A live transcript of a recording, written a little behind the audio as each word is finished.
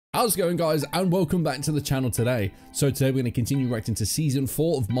How's it going, guys, and welcome back to the channel today. So today we're going to continue reacting to season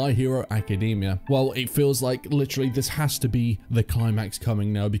 4 of My Hero Academia. Well, it feels like literally this has to be the climax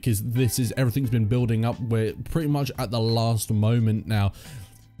coming now, because everything's been building up. We're pretty much at the last moment now.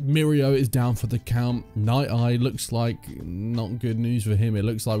 Mirio is down for the count. Night Eye looks like not good news for him. It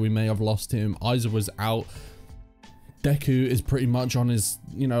looks like we may have lost him. Izuku was out. Deku is pretty much on his,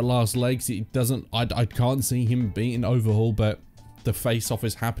 last legs. I can't see him beating Overhaul, but the face-off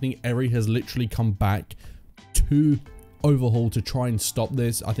is happening. Eri has literally come back to Overhaul to try and stop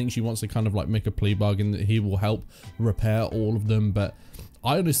this. I think she wants to kind of like make a plea bargain that he will help repair all of them, but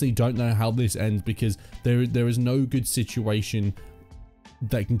I honestly don't know how this ends, because there is no good situation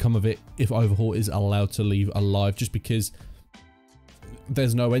that can come of it if Overhaul is allowed to leave alive, just because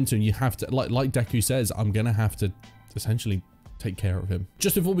there's no end to him. You have to, like Deku says, I'm gonna have to essentially take care of him.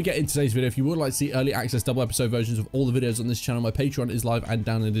 Just before we get into today's video, if you would like to see early access double episode versions of all the videos on this channel, my Patreon is live and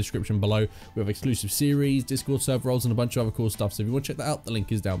down in the description below. We have exclusive series, Discord server roles, and a bunch of other cool stuff. So if you want to check that out, the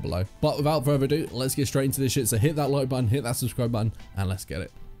link is down below. But without further ado, let's get straight into this shit. So hit that like button, hit that subscribe button, and let's get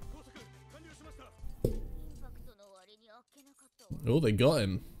it. Oh, they got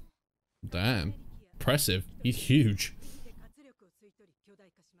him. Damn. Impressive. He's huge.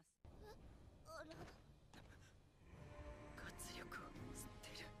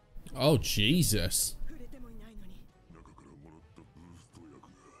 Oh, Jesus.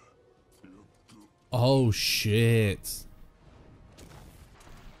 Oh, shit.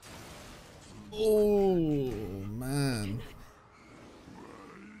 Oh, man.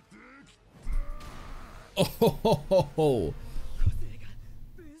 Oh.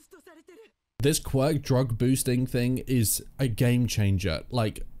 This quirk drug boosting thing is a game changer.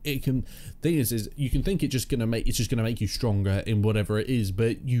 Like, it can, thing is you can think it's just gonna make you stronger in whatever it is,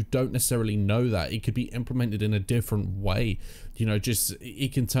 but you don't necessarily know that it could be implemented in a different way. Just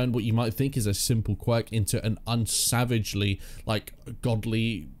it can turn what you might think is a simple quirk into an unsavagely like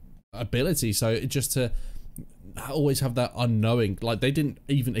godly ability. So it just to always have that unknowing, like they didn't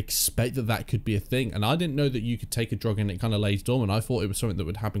even expect that could be a thing, and I didn't know that you could take a drug and it kind of lays dormant. I thought it was something that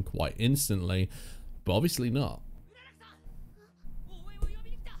would happen quite instantly, but obviously not.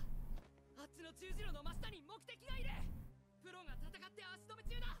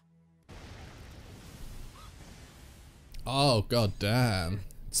 Oh, god damn.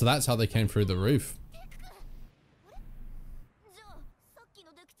 So that's how they came through the roof.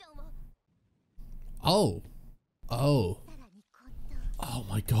 Oh. Oh. Oh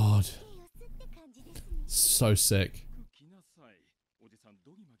my god. So sick.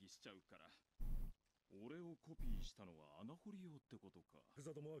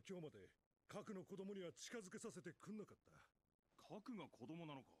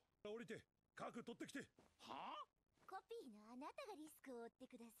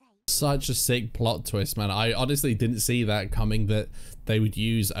 Such a sick plot twist, man. I honestly didn't see that coming, that they would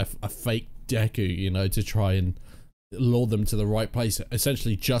use a fake Deku, to try and lure them to the right place,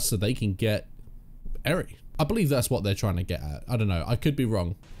 essentially just so they can get Eri. I believe that's what they're trying to get at. I don't know. I could be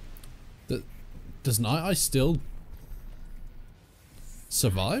wrong. Does Night Eye still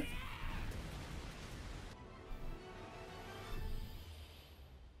survive?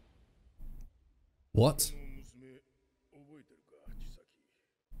 What?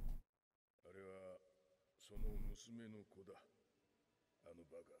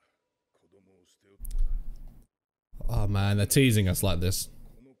 Oh man, they're teasing us like this.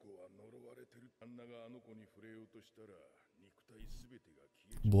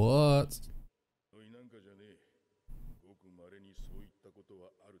 What?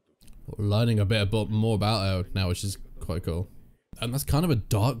 We're learning a bit more about her now, which is quite cool. And that's kind of a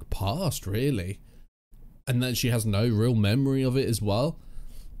dark past, really. And then she has no real memory of it as well.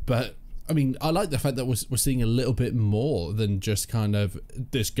 But I mean, I like the fact that we're seeing a little bit more than just kind of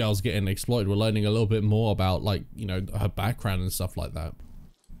this girl's getting exploited. We're learning a little bit more about, like, her background and stuff like that.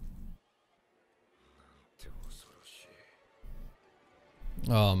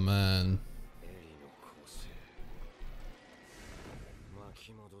 Oh man.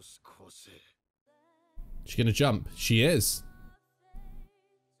 She's gonna jump. She is.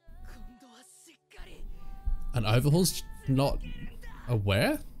 And Overhaul's not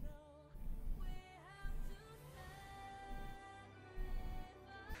aware?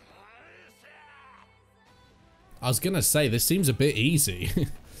 I was gonna say, this seems a bit easy.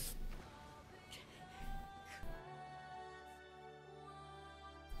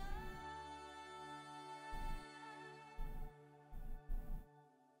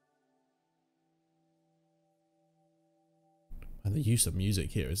 And the use of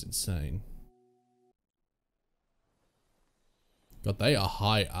music here is insane. God, they are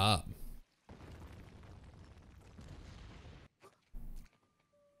high up.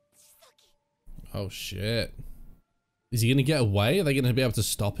 Oh shit. Is he gonna get away? Are they gonna be able to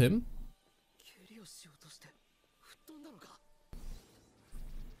stop him?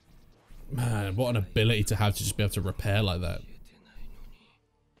 Man, what an ability to have to just be able to repair like that.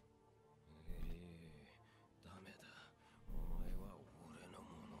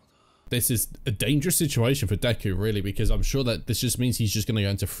 This is a dangerous situation for Deku, really, because I'm sure that this just means he's just going to go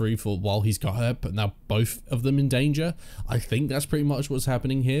into free fall while he's got her, but now both of them in danger. I think that's pretty much what's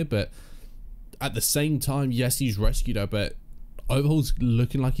happening here, but at the same time, yes, he's rescued her, but Overhaul's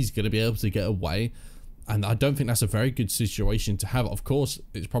looking like he's going to be able to get away, and I don't think that's a very good situation to have. Of course,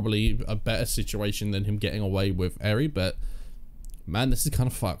 it's probably a better situation than him getting away with Eri, but man, this is kind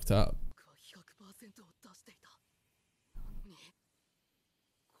of fucked up.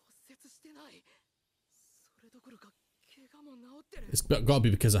 It's got to be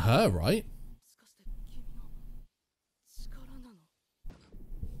because of her, right?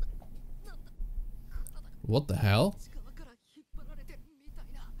 What the hell?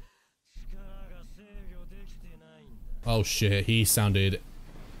 Oh shit, he sounded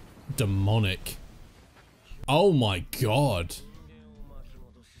demonic. Oh my god.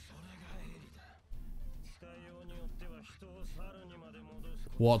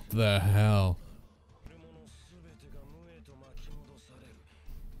 What the hell?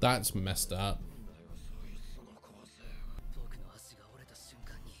 That's messed up.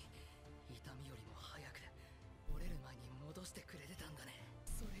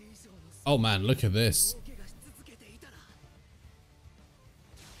 Oh man, look at this.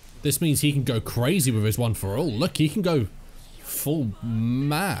 This means he can go crazy with his one for all. Look, he can go full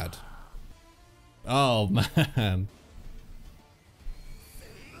mad. Oh man.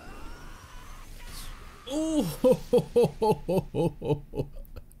 Oh.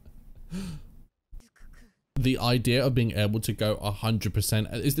 The idea of being able to go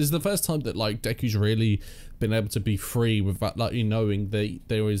 100% is this is the first time that like Deku's really been able to be free without like knowing that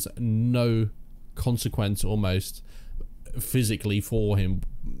there is no consequence almost physically for him,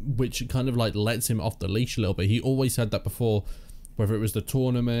 which kind of like lets him off the leash a little bit. He always had that before, whether it was the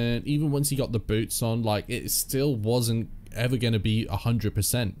tournament, even once he got the boots on, like it still wasn't ever going to be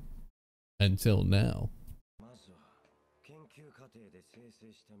 100% until now.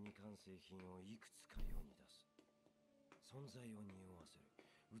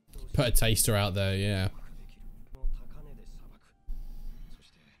 Put a taster out there, yeah.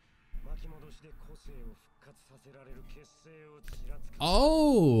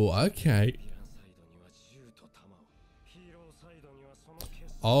 Oh, okay.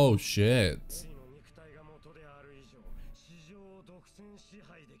 Oh, shit.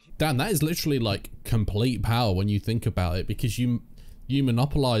 Damn, that is literally like complete power when you think about it, because you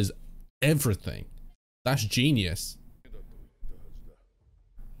monopolize everything. That's genius.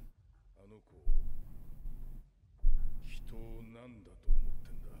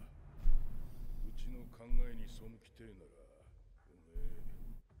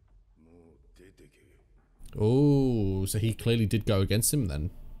 Oh, so he clearly did go against him then.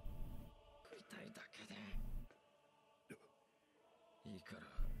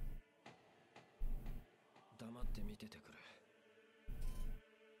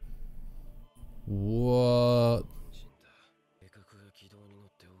 What?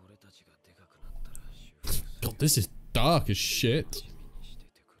 God, this is dark as shit.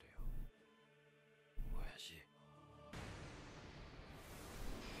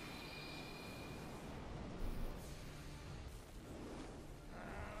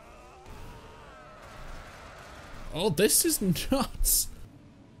 Oh, this is nuts.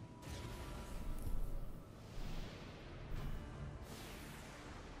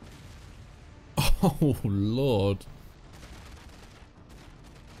 Oh, Lord.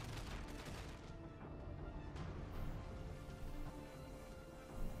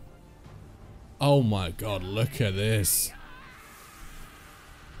 Oh my God, look at this.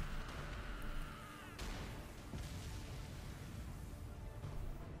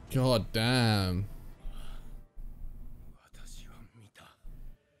 God damn.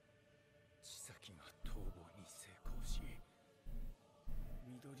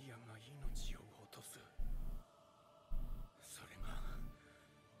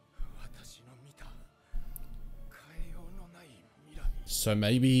 So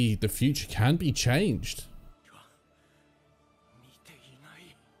maybe the future can be changed.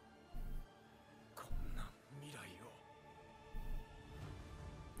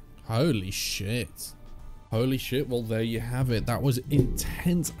 Holy shit. Holy shit, well there you have it. That was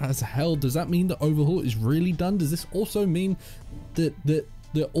intense as hell. Does that mean that Overhaul is really done? Does this also mean that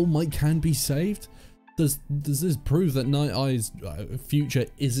All Might can be saved? Does this prove that Night Eye's future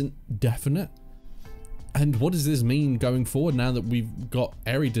isn't definite? And what does this mean going forward now that we've got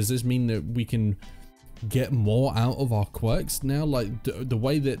Eri? Does this mean that we can get more out of our quirks now? Like the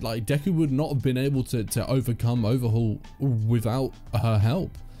way that like Deku would not have been able to overcome Overhaul without her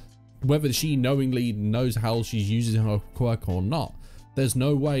help. Whether she knowingly knows how she's using her quirk or not, there's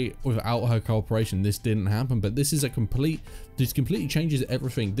no way without her cooperation this didn't happen. But this is this completely changes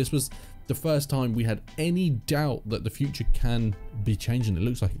everything. This was the first time we had any doubt that the future can be changing. It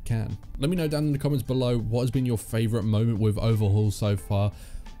looks like it can. Let me know down in the comments below what has been your favorite moment with Overhaul so far.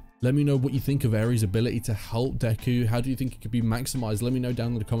 Let me know what you think of Eri's ability to help Deku. How do you think it could be maximized? Let me know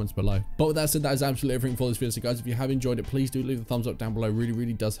down in the comments below. But with that said, that is absolutely everything for this video. So guys, if you have enjoyed it, please do leave a thumbs up down below.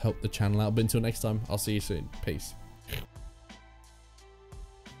 Really does help the channel out. But until next time, I'll see you soon. Peace.